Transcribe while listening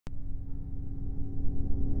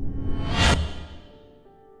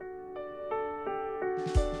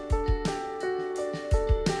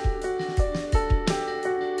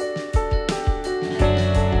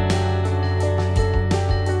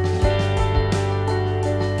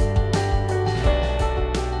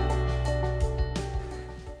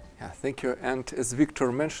thank you. And as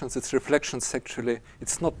Victor mentions, it's reflections actually.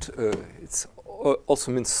 It's not. It's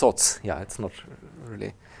also means thoughts. Yeah, it's not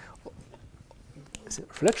really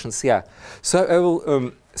reflections. Yeah. So I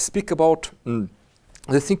will speak about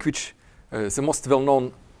the thing which the most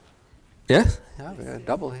well-known. Yeah. Yeah.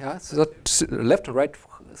 Double. Yeah. So that left and right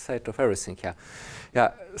side of everything. Yeah.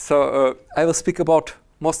 Yeah. So I will speak about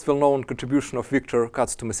most well-known contribution of Victor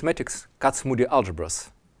Katz to mathematics, Katz-Moody algebras.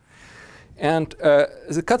 And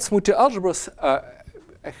the Katz-Moody algebras, I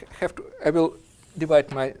will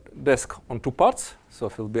divide my desk on two parts. So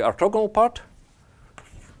it will be orthogonal part.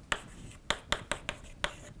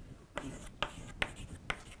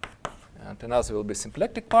 And another will be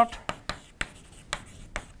symplectic part.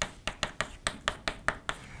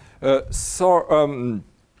 You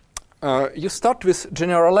start with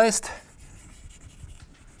generalized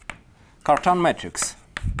Cartan matrix.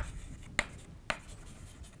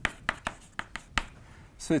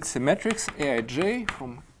 So it's a matrix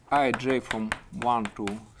Aij from 1 to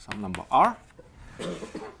some number r,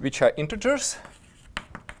 which are integers.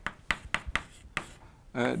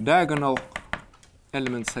 Diagonal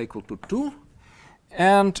elements are equal to 2,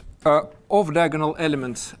 and off-diagonal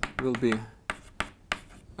elements will be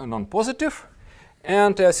non-positive,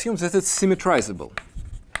 and I assume that it's symmetrizable.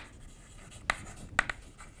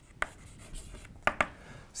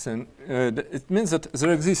 So it means that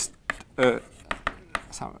there exist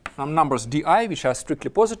some numbers di which are strictly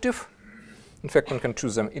positive. In fact, one can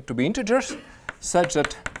choose them to be integers, such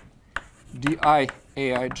that di aij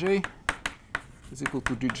is equal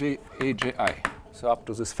to dj aji. So up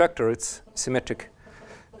to this factor, it's symmetric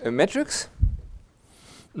matrix.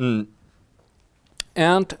 And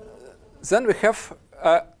then we have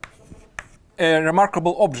a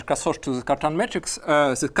remarkable object associated to the Cartan matrix,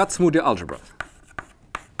 the Katz-Moody algebra.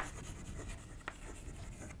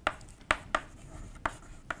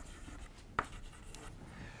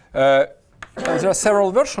 There are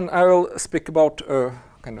several versions. I will speak about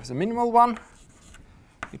kind of the minimal one.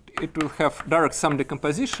 It will have direct sum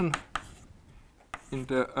decomposition in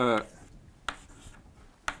the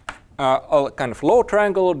all kind of lower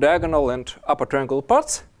triangle, diagonal, and upper triangle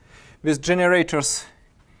parts with generators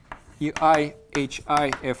EI,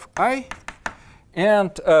 HI, FI,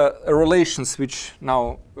 and relations which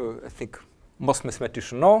now I think most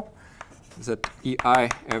mathematicians know, that EI,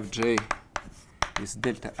 FJ is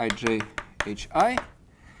delta ij hi,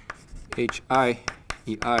 hi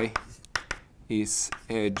ei is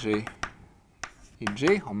aj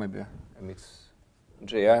ej, or maybe it's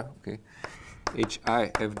ji, okay,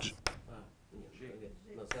 hi fj,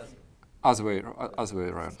 other way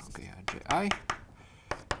around, okay, ji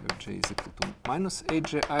fj is equal to minus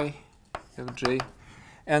aji fj,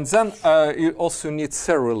 and then you also need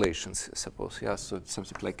several relations, I suppose, yeah, so it's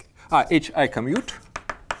something like hi commute.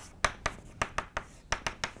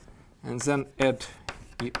 And then add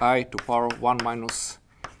ei to power 1 minus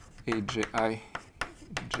aji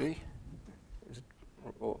j. Is it,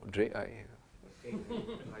 or ji?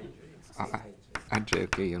 Ij,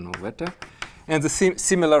 okay, you know better. And the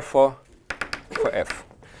similar for f.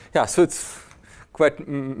 Yeah, so it's quite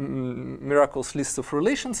miraculous list of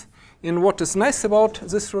relations. And what is nice about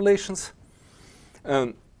these relations,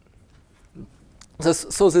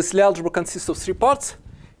 so this Lie algebra consists of 3 parts.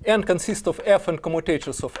 N consists of f and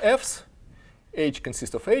commutators of f's. H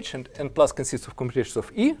consists of h, and n plus consists of commutators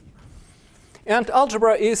of e. And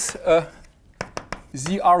algebra is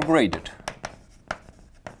ZR graded.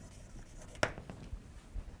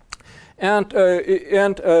 And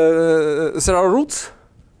there are roots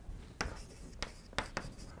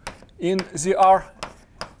in ZR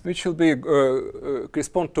which will be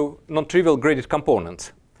correspond to non-trivial graded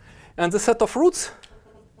components. And the set of roots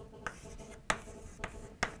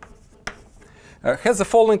has the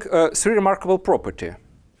following 3 remarkable property.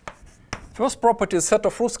 First property, the set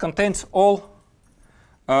of roots contains all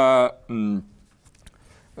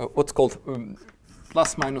what's called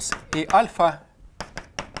plus minus a alpha,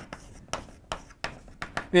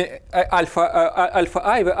 alpha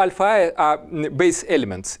I, where alpha I are base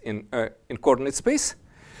elements in coordinate space,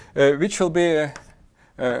 which will be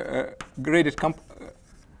graded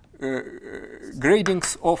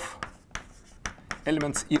gradings of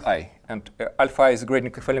elements EI, and alpha I is the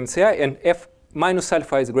grading of elements EI, and f minus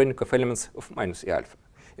alpha is the grading of elements of minus E alpha.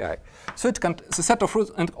 EI. So the set of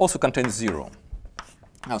roots and also contains 0.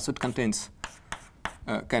 So it contains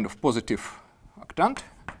kind of positive octant.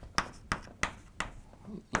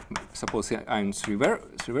 Suppose I am 3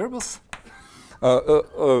 variables,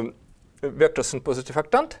 vectors in positive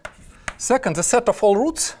octant. Second, the set of all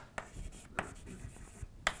roots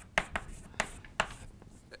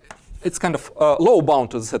it's kind of low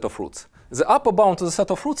bound to the set of roots. The upper bound to the set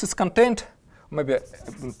of roots is contained, maybe I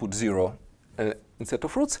will put 0 in set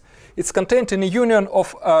of roots. It's contained in a union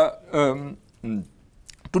of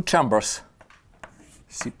two chambers,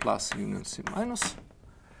 C plus union C minus.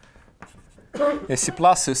 C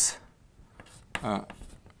plus is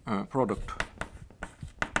product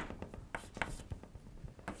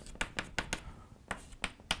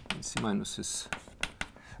and C minus is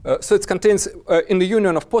so it contains in the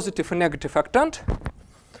union of positive and negative octant.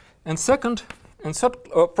 And second and third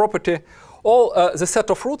property, all the set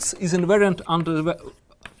of roots is invariant under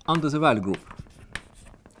the value group.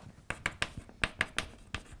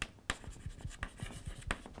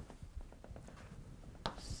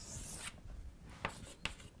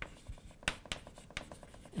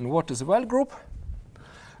 And what is the value group?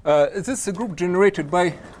 This is a group generated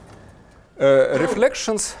by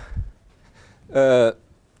reflections,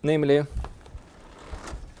 namely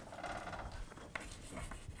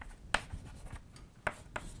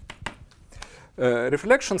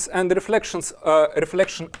reflections, and the reflections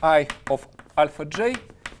reflection I of alpha j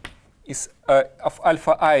is of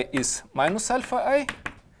alpha I is minus alpha I.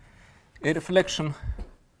 A reflection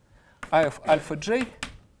I of alpha j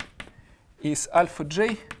is alpha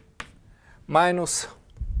j minus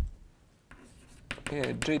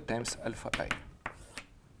j times alpha I.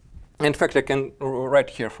 In fact, I can write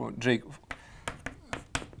here for j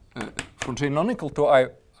non equal to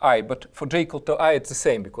I, but for j equal to I, it's the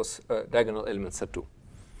same because diagonal elements are 2.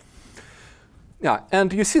 Yeah,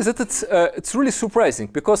 and you see that it's really surprising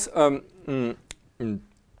because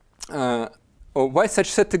why such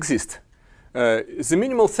set exists? The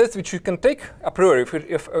minimal set which you can take a priori,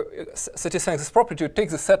 if satisfying this property, you take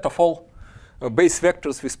the set of all base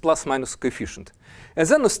vectors with plus minus coefficient, and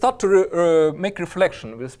then you start to make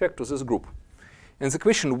reflection with respect to this group. And the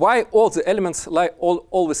question, why all the elements lie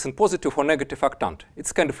always in positive or negative octant?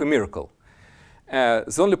 It's kind of a miracle.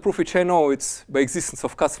 The only proof which I know is by existence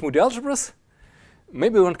of Kac-Moody algebras.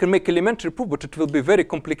 Maybe one can make elementary proof, but it will be very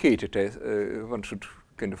complicated. One should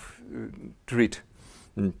kind of treat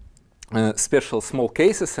special small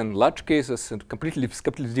cases and large cases and completely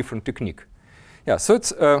different technique. Yeah, so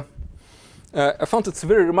it's I found it's a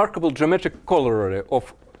very remarkable geometric corollary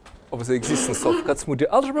of the existence of Kac-Moody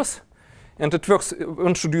algebras. And it works,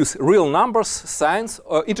 one should use real numbers, signs,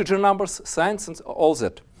 or integer numbers, signs, and all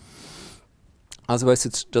that. Otherwise,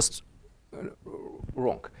 it's just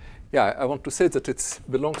wrong. Yeah, I want to say that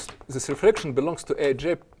this reflection belongs to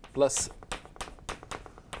AJ plus.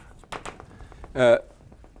 I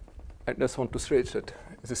just want to stress that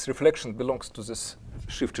this reflection belongs to this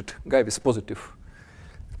shifted guy with positive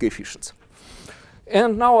coefficients.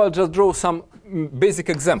 And now I'll just draw some basic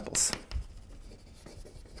examples.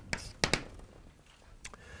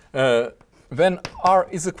 When R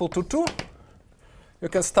is equal to 2, you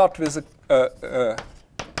can start with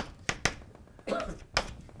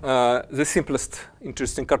the simplest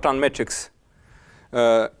interesting Cartan matrix.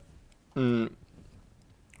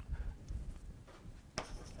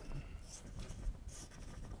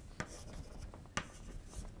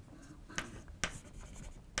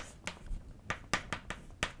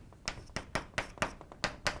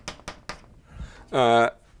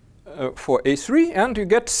 For A3, and you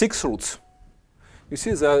get 6 roots. You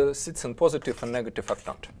see the sits in positive and negative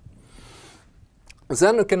octant.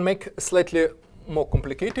 Then you can make a slightly more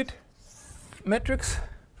complicated matrix.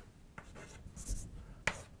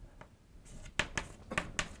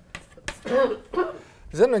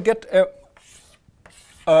 Then you get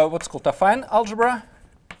what's called affine algebra.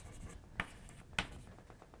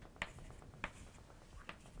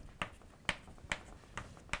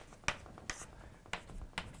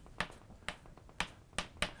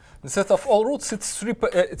 The set of all roots, it's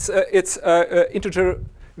integer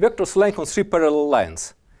vectors lying on 3 parallel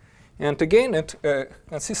lines. And again, it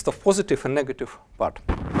consists of positive and negative part.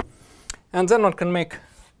 And then one can make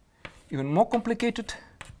even more complicated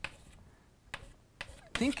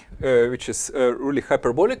thing, which is really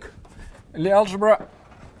hyperbolic Lie algebra.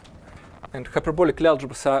 And hyperbolic Lie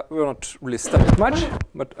algebras we're not really studied much,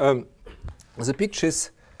 but the picture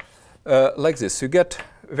is like this. You get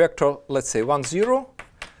vector, let's say 1, 0.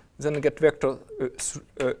 Then you get vector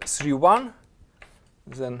 3, 1,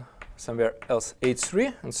 then somewhere else 8,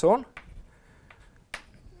 3, and so on.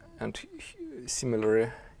 And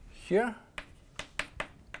similarly here.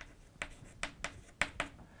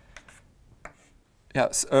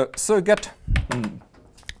 Yes, so you get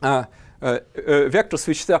vectors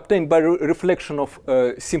which are obtained by reflection of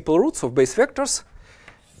simple roots of base vectors.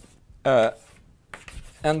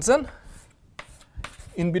 And then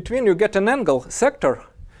in between you get an angle sector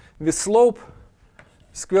with slope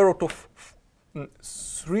square root of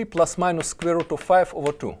 3 plus minus square root of 5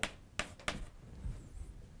 over 2.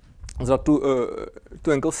 There are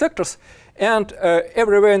two angle sectors, and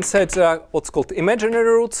everywhere inside there are what's called imaginary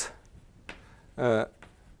roots.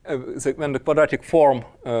 When the quadratic form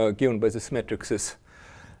given by this matrix is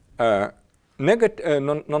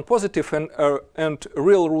non-positive, and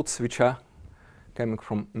real roots which are coming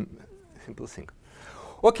from simple thing.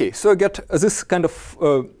 Okay, so I get this kind of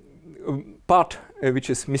part which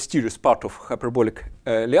is mysterious part of hyperbolic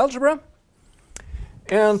Lie algebra,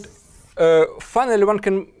 and finally one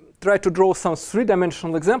can try to draw some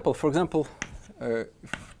three-dimensional example. For example,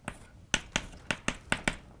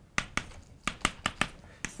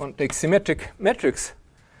 one takes symmetric matrix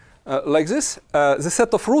like this. The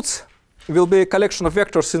set of roots will be a collection of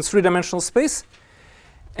vectors in three-dimensional space,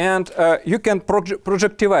 and you can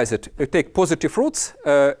projectivize it. You take positive roots,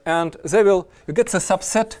 and you get the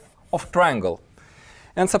subset of triangle.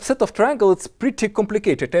 And subset of triangle, it's pretty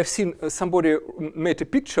complicated. I've seen somebody made a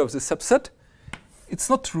picture of the subset. It's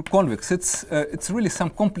not convex. It's really some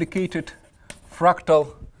complicated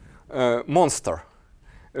fractal monster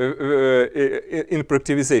in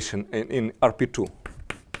projectivization in RP2.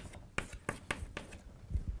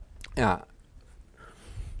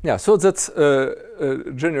 Yeah. So that's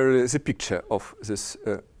generally the picture of this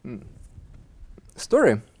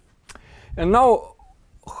story. And now,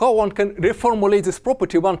 how one can reformulate this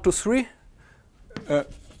property 1, 2, 3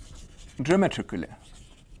 geometrically?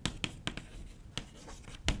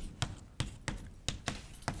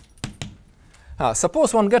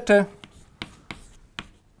 Suppose one get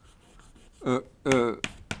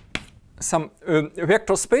some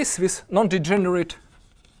vector space with non-degenerate,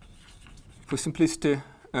 for simplicity,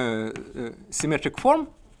 symmetric form.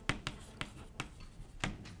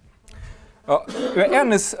 Where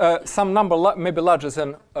n is some number maybe larger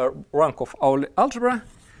than rank of our algebra.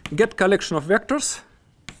 Get collection of vectors.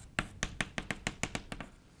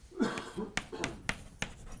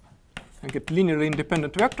 And get linearly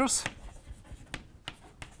independent vectors.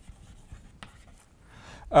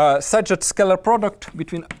 Such that scalar product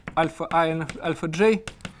between alpha I and alpha j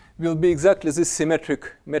will be exactly this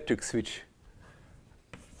symmetric matrix which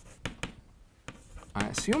I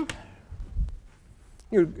assume.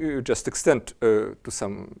 You just extend to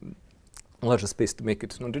some larger space to make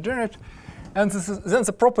it non-degenerate. And then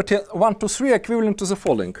the property 1, 2, 3 equivalent to the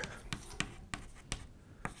following.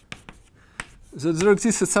 So there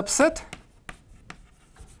exists a subset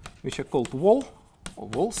which are called wall or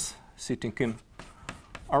walls sitting in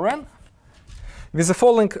Rn with the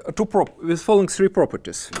following three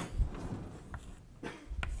properties.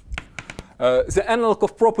 The analog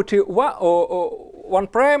of property 1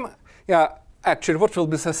 prime, actually what will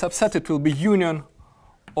be the subset? It will be union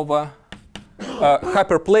over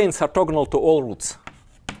hyperplanes orthogonal to all roots.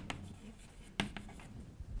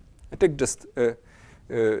 I take just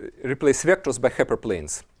replace vectors by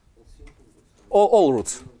hyperplanes. All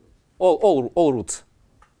roots. All roots.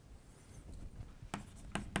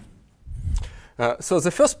 So the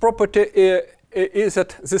first property is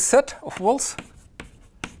that this set of walls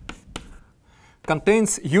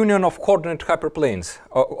contains union of coordinate hyperplanes,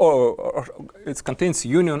 or it contains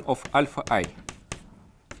union of alpha I.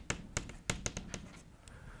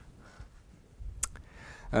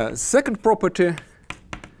 Second property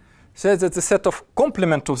says that the set of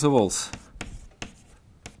complement of the walls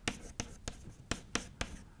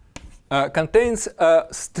contains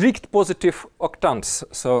strict positive octants.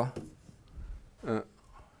 So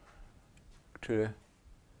actually,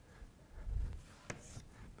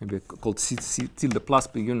 maybe called C tilde plus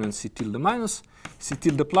by union C tilde minus. C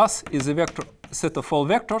tilde plus is a vector set of all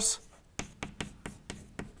vectors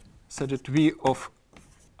such that V of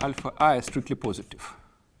alpha I is strictly positive.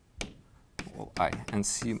 All I, and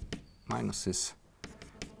C minus is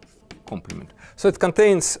complement. So it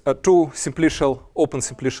contains two simplicial, open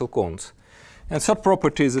simplicial cones. And third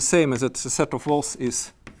property is the same as that the set of walls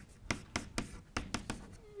is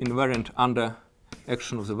invariant under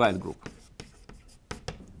action of the Weyl group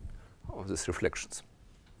of these reflections.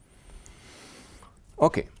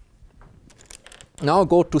 Okay. Now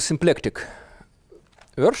go to symplectic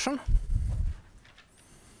version.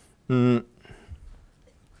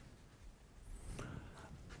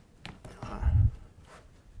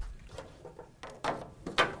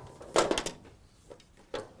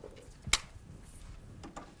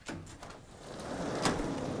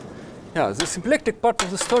 The symplectic part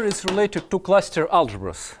of the story is related to cluster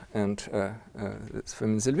algebras, and it's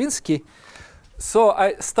from Zelvinsky. So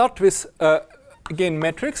I start with, again,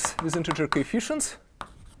 matrix with integer coefficients.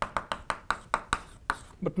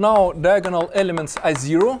 But now diagonal elements are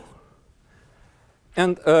 0.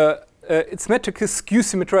 and its metric is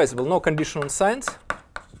skew-symmetrizable, no condition on signs.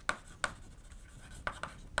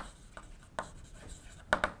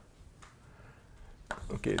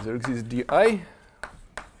 Okay, there exists di.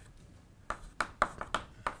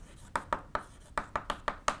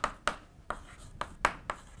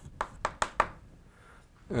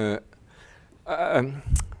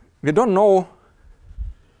 We don't know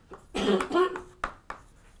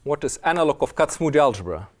what is analog of Kac-Moody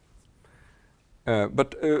algebra,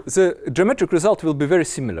 but the geometric result will be very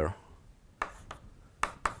similar.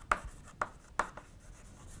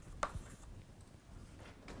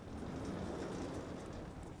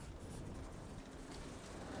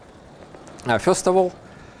 First of all,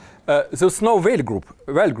 there's no Weyl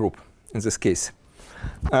group in this case.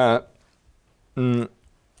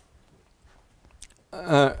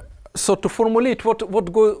 So to formulate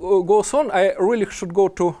what goes on, I really should go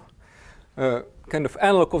to kind of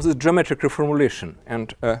analog of this geometric reformulation.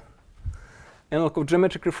 And analog of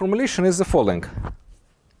geometric reformulation is the following.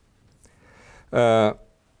 So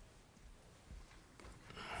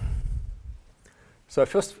I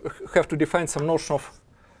first have to define some notion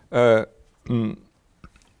of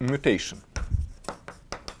mutation.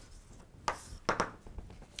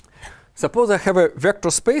 Suppose I have a vector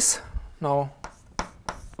space. Now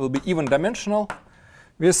will be even dimensional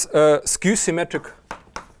with skew-symmetric,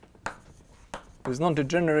 with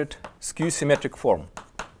non-degenerate skew-symmetric form.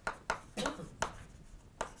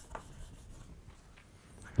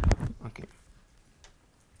 Okay.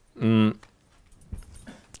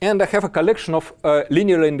 And I have a collection of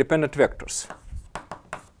linearly independent vectors.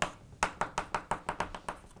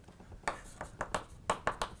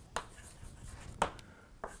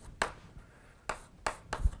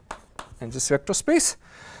 And this vector space,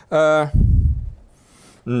 the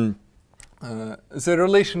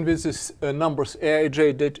relation with these numbers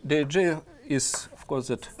Aij, Dj is, of course,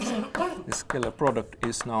 that the scalar product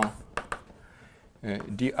is now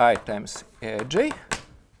di times Aij.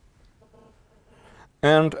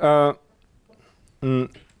 And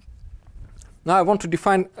now I want to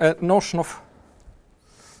define a notion of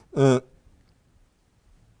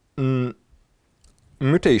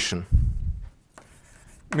mutation.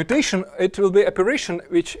 Mutation, it will be operation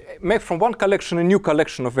which make from one collection a new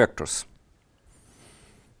collection of vectors.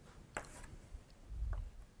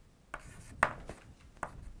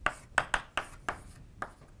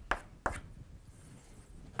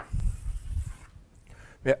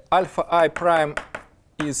 Where alpha I prime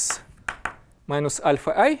is minus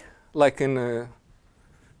alpha I, like in a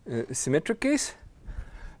symmetric case,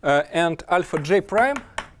 and alpha j prime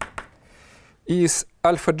is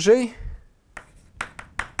alpha j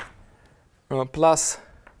plus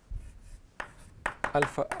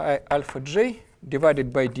alpha I alpha j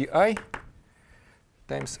divided by di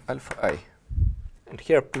times alpha I. And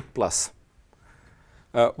here put plus.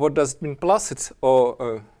 What does it mean plus? It's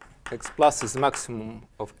x plus is the maximum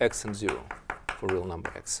of x and 0 for real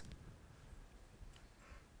number x.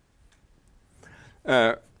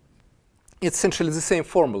 It's essentially the same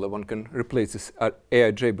formula. One can replace this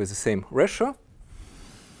Aij by the same ratio.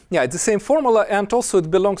 Yeah, it's the same formula, and also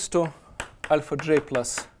it belongs to alpha j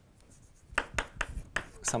plus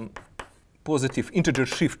some positive integer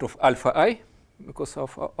shift of alpha I because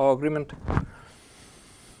of our agreement.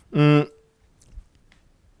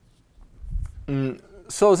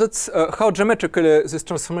 So that's how geometrically this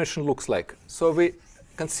transformation looks like. So we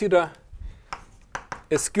consider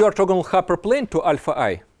a skew orthogonal hyperplane to alpha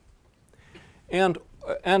I. And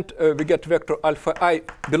we get vector alpha I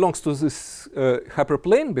belongs to this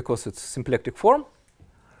hyperplane because it's symplectic form.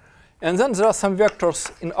 And then there are some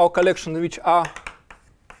vectors in our collection which are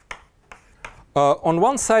on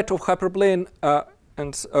one side of hyperplane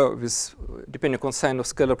and with depending on sign of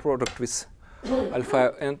scalar product with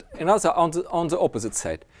alpha, and another on the opposite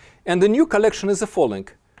side. And the new collection is the following.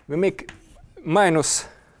 We make minus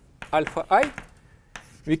alpha I.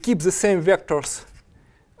 We keep the same vectors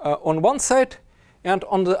on one side, and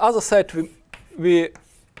on the other side we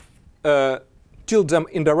tilt them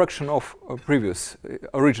in direction of previous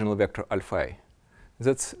original vector alpha I.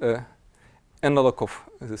 That's analog of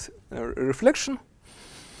this reflection.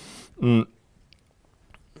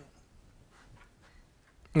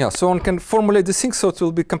 Yeah, so one can formulate the thing so it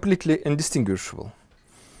will be completely indistinguishable.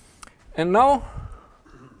 And now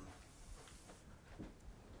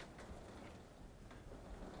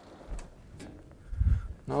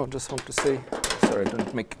I just want to say, sorry, I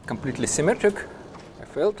don't make it completely symmetric. I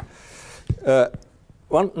failed.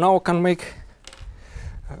 One now can make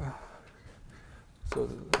so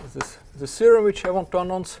the theorem which I want to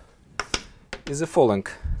announce is the following.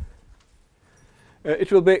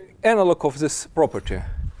 it will be analog of this property.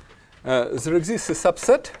 There exists a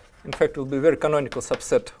subset. In fact, it will be a very canonical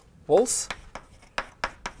subset walls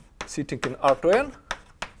sitting in R2n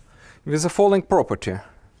with the following property.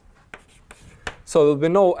 So there will be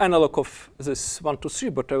no analog of this 1, 2, 3,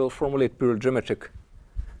 but I will formulate pure geometric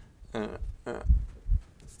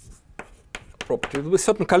property. It will be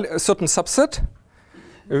certain subset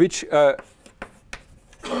which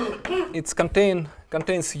it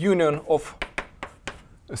contains union of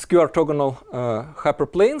square orthogonal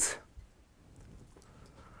hyperplanes.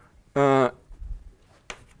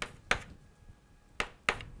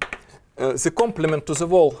 The complement to the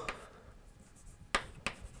wall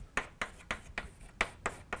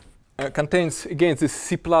contains again this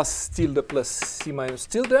C plus tilde plus C minus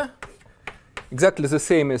tilde, exactly the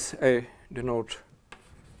same as I denote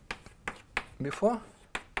before.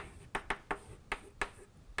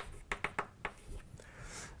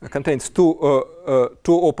 It contains two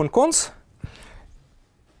open cons,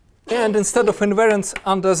 and instead of invariance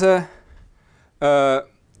under the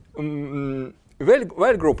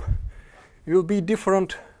Weil group, it will be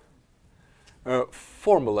different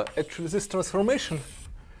formula. Actually, this transformation,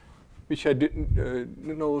 which I didn't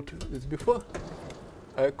note this before,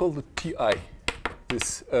 I call it TI.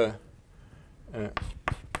 This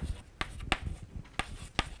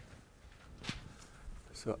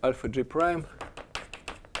so alpha j prime.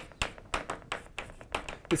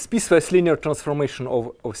 It's piecewise linear transformation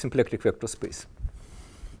of symplectic vector space.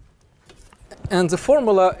 And the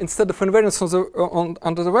formula, instead of invariance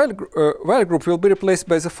under the Weil group, will be replaced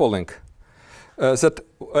by the following. That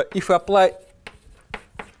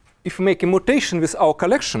if we make a mutation with our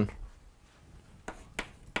collection,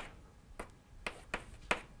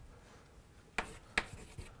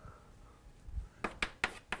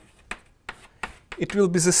 it will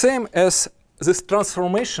be the same as this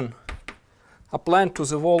transformation applied to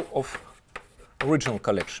the wall of original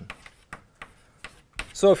collection.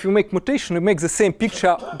 So if you make mutation, you make the same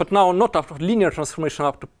picture, but now not after linear transformation,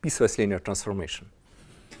 after piecewise linear transformation.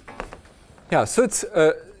 Yeah, so it's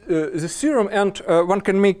the theorem, and one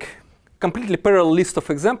can make completely parallel list of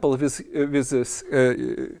examples with this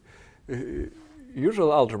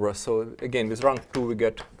usual algebra. So again, with rank 2, we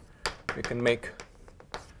can make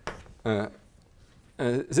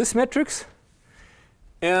this matrix,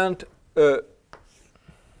 and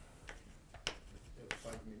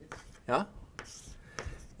yeah.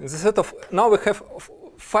 In the set of now we have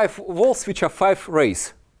 5 walls which are 5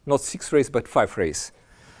 rays, not 6 rays, but 5 rays.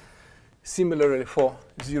 Similarly for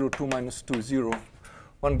 0, 2, minus 2, 0,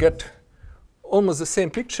 one get almost the same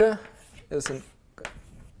picture as in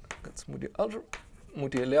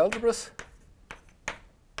Moody-Lee algebras.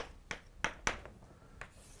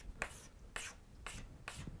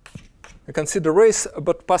 We consider rays,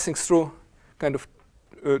 but passing through kind of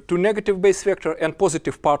 2 negative base vector and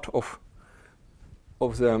positive part of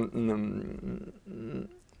the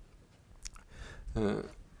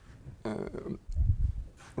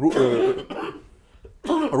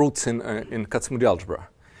roots in Kac-Moody algebra,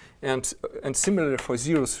 and similarly for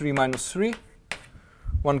 0, 3, minus 3,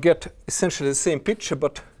 one get essentially the same picture,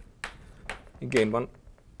 but again one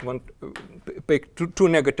take two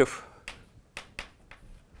negative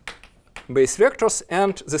base vectors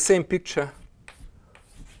and the same picture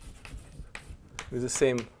with the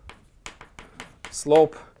same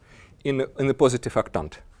slope in the positive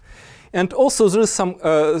octant. And also there is some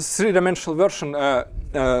 3-dimensional version.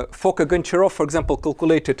 Foka-Goncharov, for example,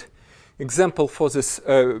 calculated example for this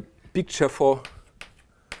picture for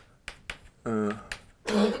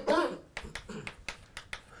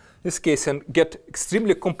this case, and get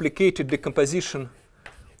extremely complicated decomposition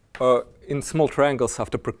in small triangles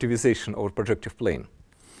after projectivization over projective plane.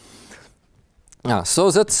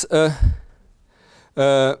 So that's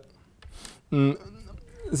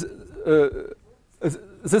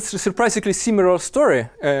this surprisingly similar story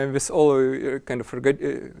with all kind of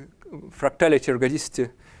fractality,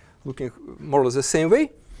 ergodicity, looking more or less the same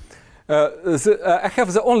way. I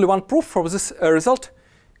have the only one proof for this result.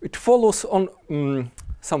 It follows on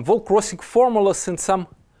some wall crossing formulas and some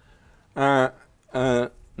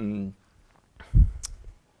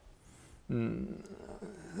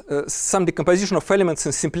decomposition of elements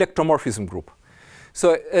in symplectromorphism group.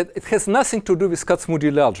 So it has nothing to do with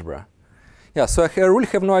Kac-Moody algebra. Yeah, so I really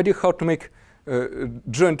have no idea how to make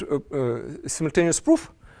joint simultaneous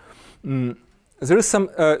proof. There is some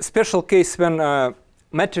special case when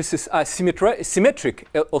matrices are symmetric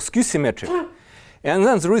or skew-symmetric. And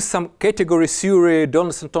then there is some category theory,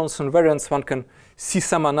 Donaldson-Thomson variance. One can see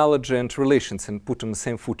some analogy and relations and put on the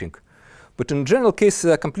same footing. But in general case,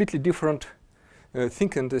 completely different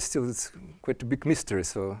thing, and still it's quite a big mystery.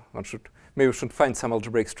 So one should maybe should find some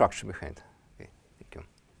algebraic structure behind. Okay, thank you.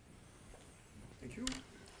 Thank you.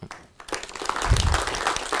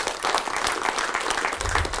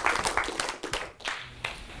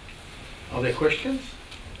 Are there questions?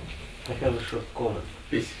 I have a short comment.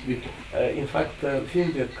 Please, Victor. In fact,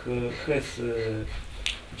 Finberg has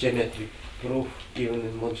geometric proof even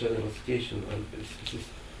in more general situation, and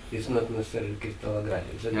it's not necessarily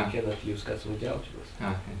crystallographic. Then you cannot use Kac-Moody algebras.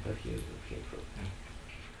 But here it came from.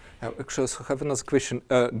 Actually, I have another question.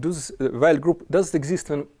 Does while group does it exist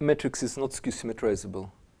when matrix is not skew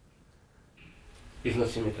symmetrizable? It's not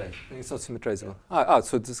symmetrized. It's not symmetrizable.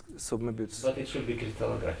 So maybe it's. But it should be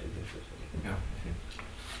crystallographic. Yeah.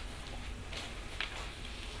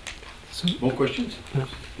 So more questions?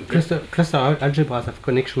 Cluster algebras have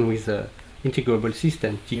connection with the integrable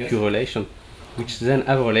system, TQ relation, which then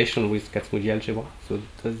have a relation with Kac-Moody algebra. So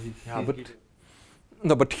does it?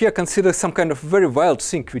 Yeah, but here consider some kind of very wild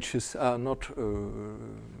thing, which is not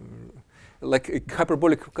like a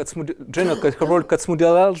hyperbolic general hyperbolic Kac-Moody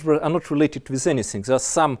algebra are not related with anything. There are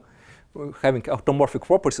some having automorphic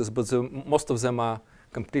properties, but most of them are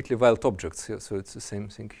completely wild objects. Yeah, so it's the same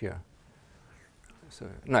thing here. So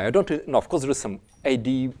no, I don't. No, of course there is some AD,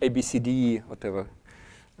 ABCD, whatever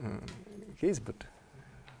case, but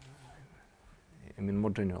I mean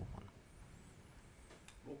more general one.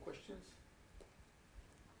 More questions?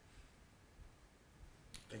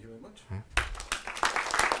 Thank you very much. Yeah.